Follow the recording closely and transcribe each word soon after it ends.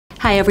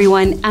Hi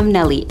everyone, I'm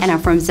Nelly and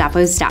I'm from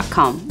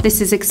Zappos.com.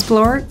 This is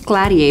Explorer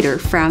Gladiator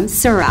from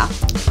SOREL.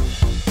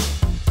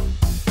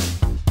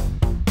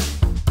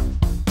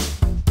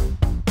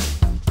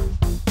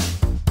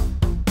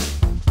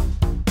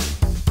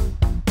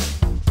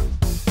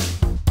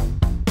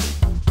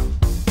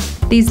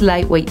 These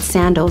lightweight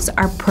sandals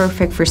are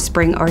perfect for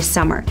spring or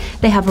summer.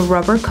 They have a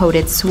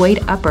rubber-coated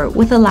suede upper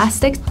with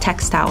elastic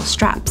textile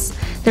straps.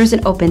 There's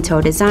an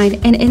open-toe design,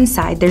 and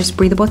inside there's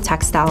breathable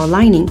textile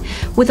lining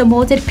with a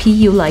molded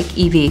PU-like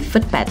EVA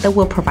footbed that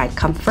will provide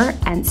comfort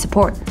and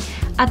support.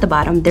 At the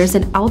bottom, there's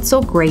an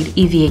Outsole-grade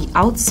EVA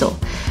outsole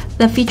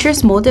that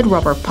features molded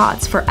rubber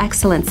pods for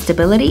excellent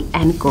stability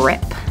and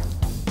grip.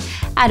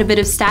 Add a bit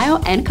of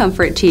style and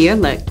comfort to your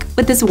look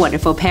with this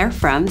wonderful pair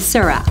from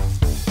SOREL.